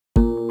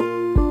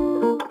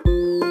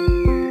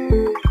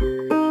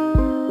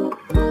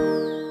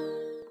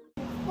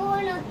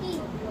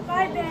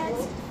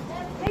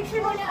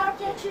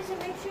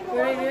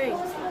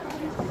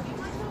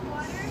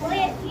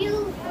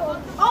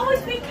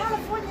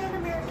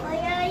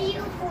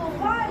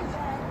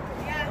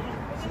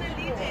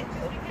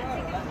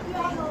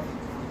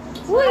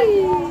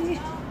Whee!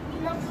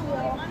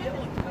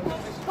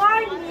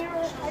 Bye,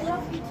 Mirror. I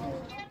love you too.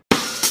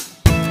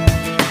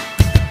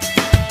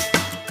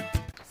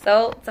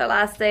 So, it's our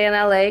last day in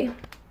LA.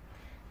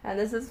 And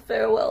this is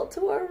farewell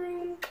to our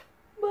room.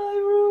 My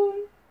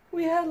room.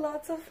 We had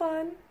lots of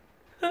fun.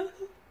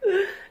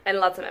 And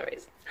lots of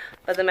memories.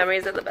 But the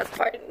memories are the best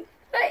part.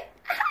 Right?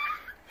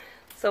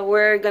 So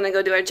we're gonna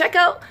go do our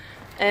checkout.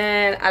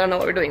 And I don't know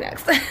what we're doing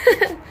next.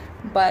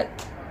 But,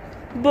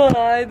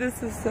 bye.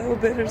 This is so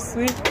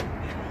bittersweet.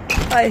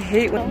 I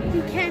hate when...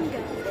 You can go.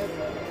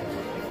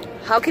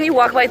 How can you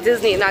walk by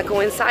Disney and not go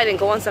inside and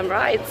go on some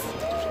rides?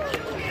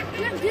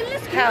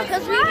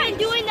 Because we've been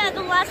doing that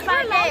the last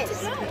 5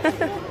 days.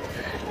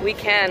 We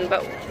can,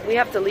 but we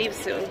have to leave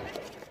soon.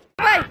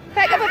 Papai!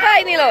 Pega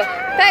papai, Nilo!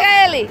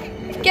 Pega ele!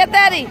 Get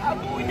daddy!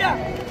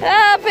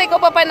 Ah, pegou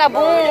papai na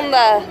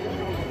bunda!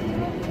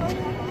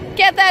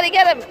 Get daddy,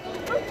 get him!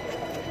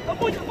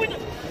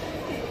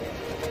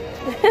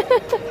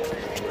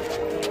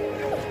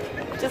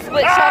 Just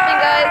went shopping,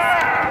 guys.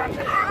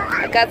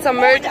 I got some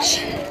merch.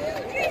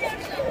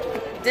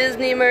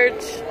 Disney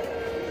merch.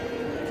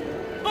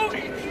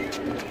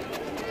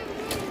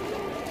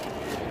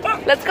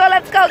 Let's go,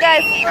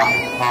 guys.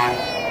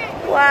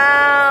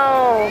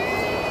 Wow.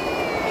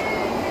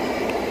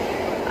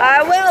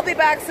 I will be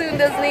back soon,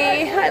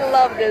 Disney. I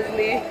love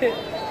Disney.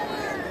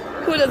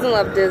 Who doesn't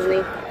love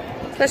Disney?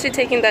 Especially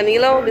taking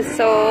Danilo. It'll be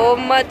so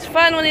much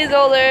fun when he's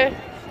older.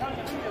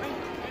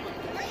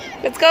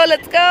 Let's go,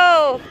 let's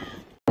go.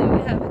 There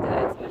we have it,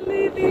 guys. We're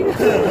leaving.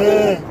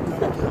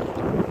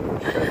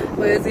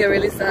 Boy, it's gonna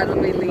really sad when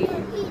we leave.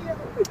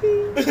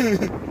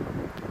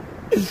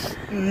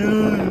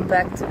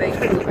 Back to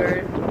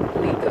Vancouver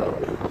we go.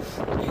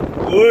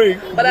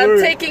 But I'm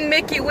taking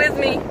Mickey with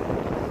me.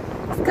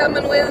 He's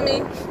coming with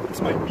me.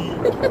 It's my beak.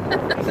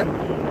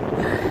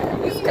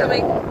 He's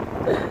coming.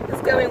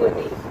 He's coming with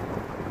me.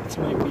 It's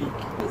my beak.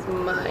 He's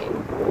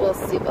mine. We'll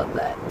see about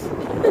that.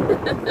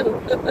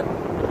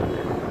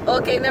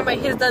 Okay, never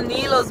mind. Here's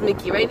Danilo's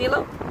Mickey, right,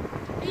 Nilo?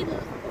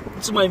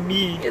 It's my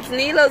me. It's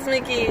Nilo's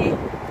Mickey.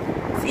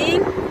 See?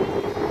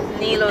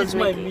 Nilo's It's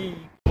my Mickey. me.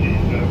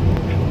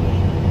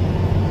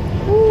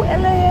 Ooh,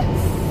 LAX.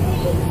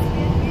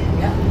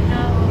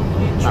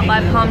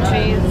 My palm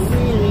trees.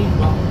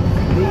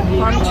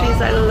 Palm trees,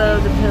 I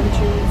love the palm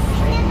trees.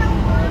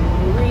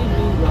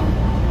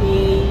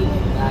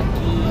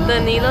 The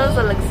Nilos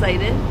are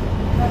excited.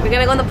 We're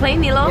gonna go on the plane,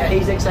 Nilo? Yeah,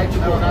 he's excited to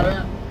go.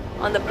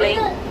 On the plane.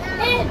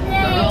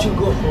 To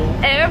go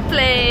home.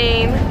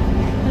 Airplane.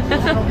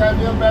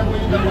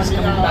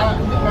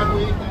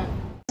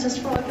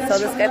 So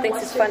this guy thinks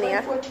he's funny,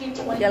 huh?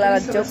 Get a lot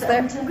of jokes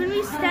there.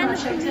 He's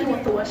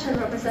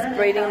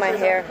braiding my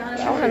hair.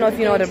 I want to know if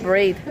you know how to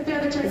braid.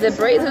 Is it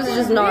braids or is it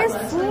just knots?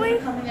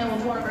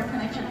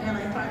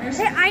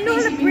 Hey, I know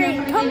how to braid.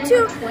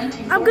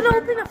 I'm gonna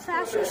open a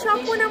fashion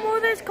shop when I'm over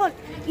there. It's called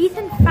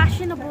Ethan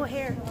Fashionable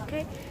Hair.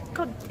 Okay,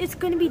 it's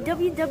gonna be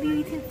www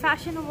Ethan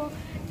Fashionable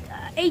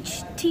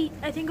HT.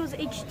 I think it was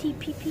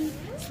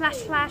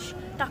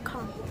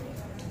http://.com.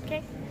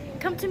 Okay,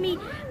 come to me.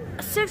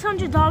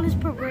 $600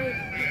 per braid.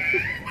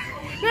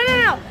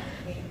 No.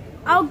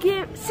 I'll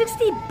give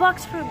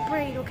 $60 per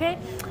braid, okay?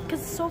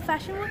 Because it's so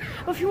fashionable.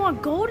 Or if you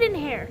want golden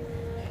hair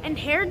and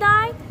hair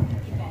dye,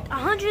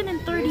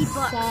 $130.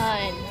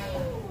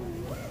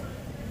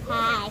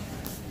 Hi.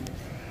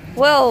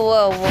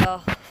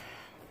 Well.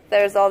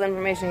 There's all the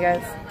information,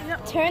 guys.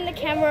 Turn the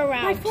camera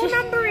around. My phone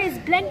number is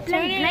blank.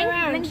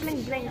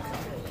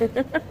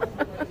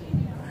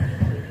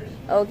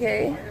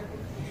 Okay.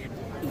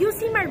 You'll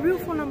see my real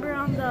phone number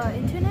on the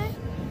internet.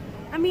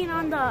 I mean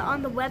on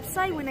the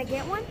website when I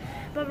get one.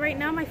 But right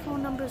now my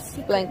phone number is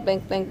secret.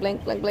 Blank.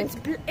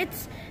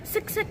 It's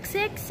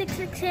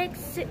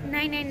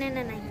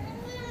 666-666-99999.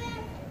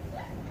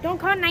 Don't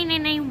call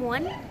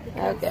 9991.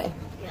 Okay.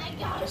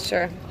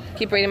 Sure.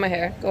 Keep braiding my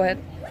hair. Go ahead.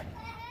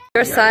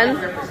 Your son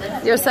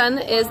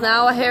is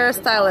now a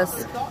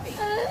hairstylist.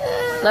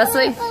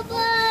 Leslie,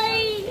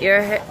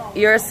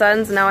 your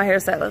son's now a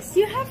hairstylist. Do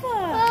you have a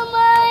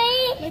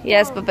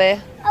Yes, Papai.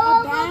 band?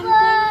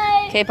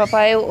 Okay,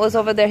 Papai was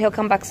over there. He'll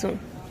come back soon.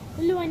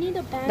 Lou, I need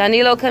a band.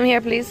 Danilo, come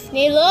here, please.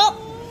 Nilo.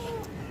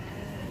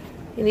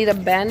 You need a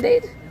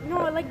band-aid?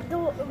 No, like the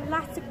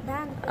elastic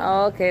band.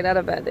 Oh, okay, not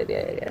a band-aid.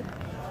 Yeah.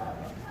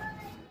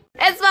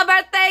 It's my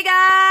birthday,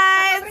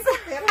 guys!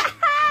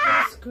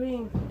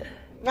 Scream.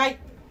 Bye.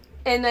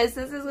 And my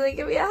sister's gonna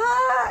give me a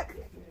hug.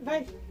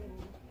 Bye.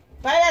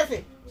 Bye,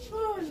 Leslie.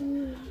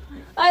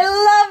 I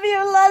love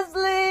you,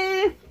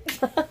 Leslie.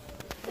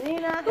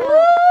 Nina.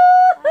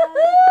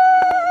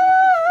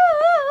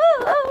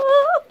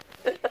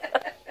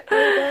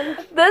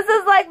 This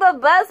is like the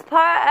best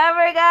part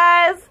ever,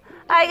 guys.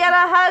 I get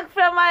a hug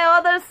from my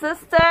older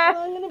sister.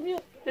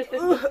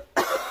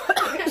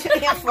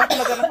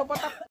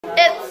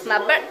 It's my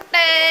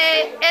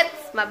birthday.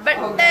 It's my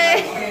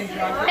birthday.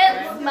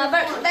 It's my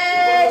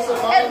birthday.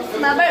 It's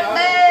my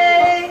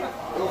birthday.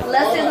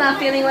 Leslie's not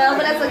feeling well,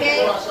 but that's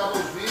okay.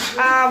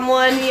 I'm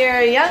 1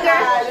 year younger.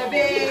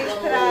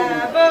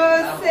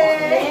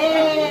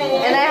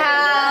 And I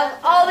have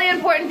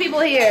important people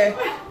here.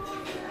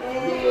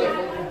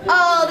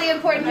 All the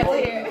important people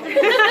here.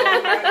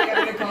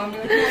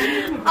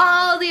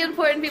 All the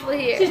important people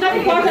here. She's not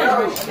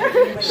important.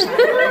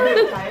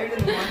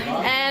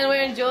 And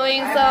we're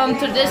enjoying some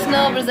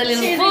traditional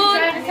Brazilian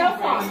food.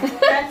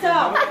 That's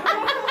all.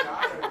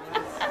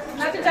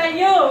 Not to tell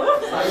you.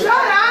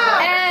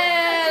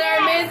 And our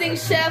amazing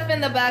chef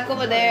in the back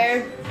over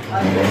there.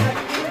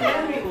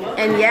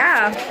 And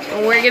yeah,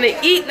 we're gonna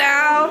eat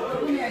now.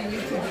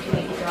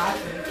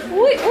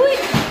 Ooh, ooh.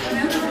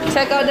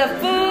 Check out the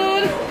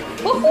food.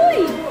 Ooh,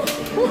 ooh.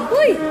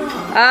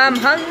 I'm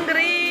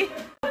hungry.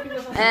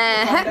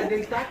 Ah,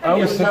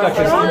 você tá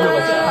aqui.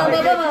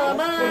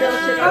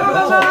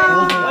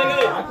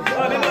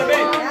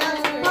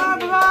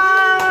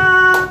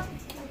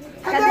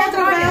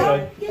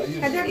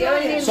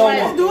 Só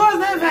uma. Duas,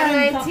 né,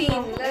 velho?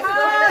 19. Let's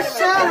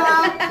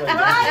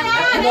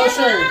No,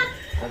 sir. go.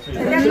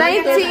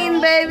 19,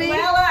 baby.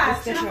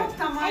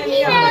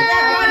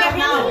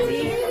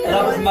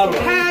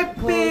 Happy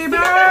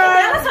birthday!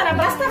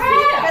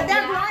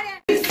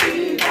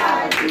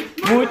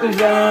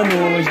 Muitos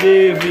anos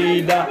de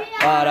vida,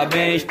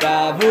 parabéns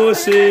pra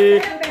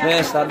você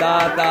nesta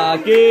data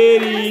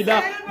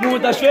querida.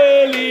 Muitas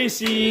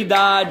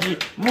felicidades,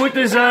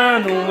 muitos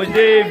anos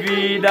de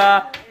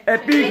vida. É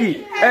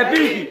pique, é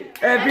pique,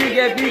 é pique,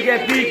 é pique, é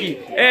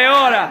pique. É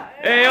hora,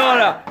 é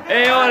hora,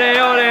 é hora,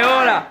 é hora, é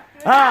hora.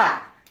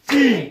 Ah,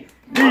 sim,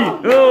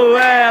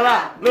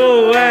 Luela,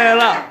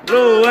 Luela,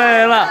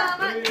 Luela.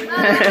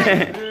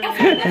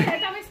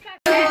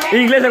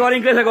 Inglês agora,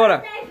 inglês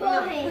agora.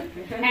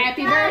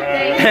 Happy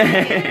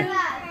birthday.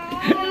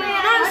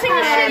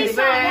 Happy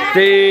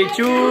Birthday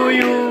to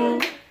you.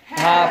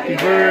 Happy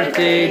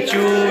birthday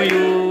to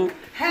you.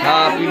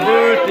 Happy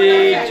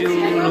birthday to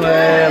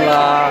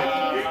Luela.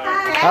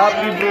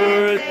 Happy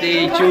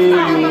birthday to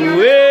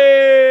you. Hey!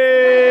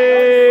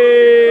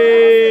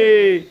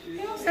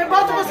 Você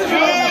bota você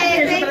junto.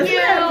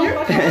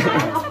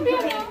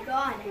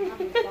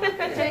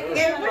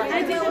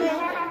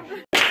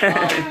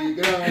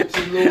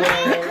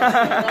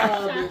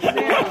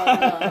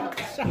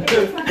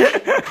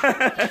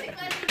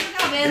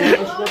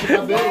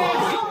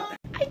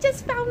 I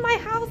just found my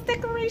house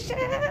decoration.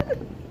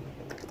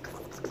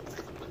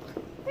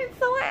 I'm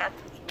so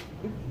happy.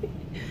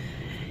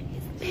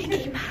 It's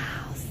Mickey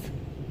Mouse.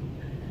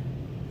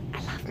 I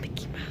love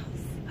Mickey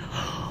Mouse.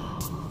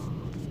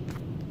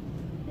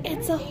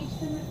 It's a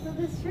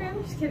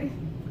I'm just kidding.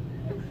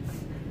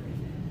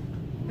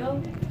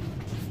 Go.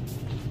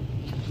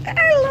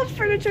 I love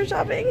furniture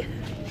shopping.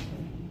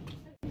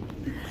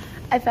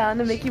 I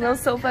found a Mickey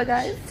Mouse sofa,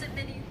 guys.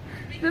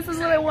 This is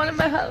what I want in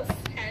my house.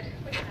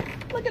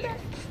 Look at that.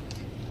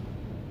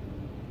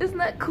 Isn't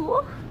that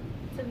cool?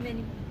 It's a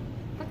mini.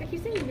 Fuck, I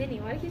keep saying mini.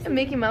 Why do you keep A saying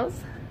Mickey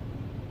Mouse.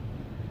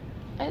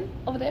 And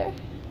over there.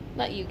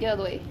 Not you, get out of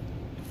the way.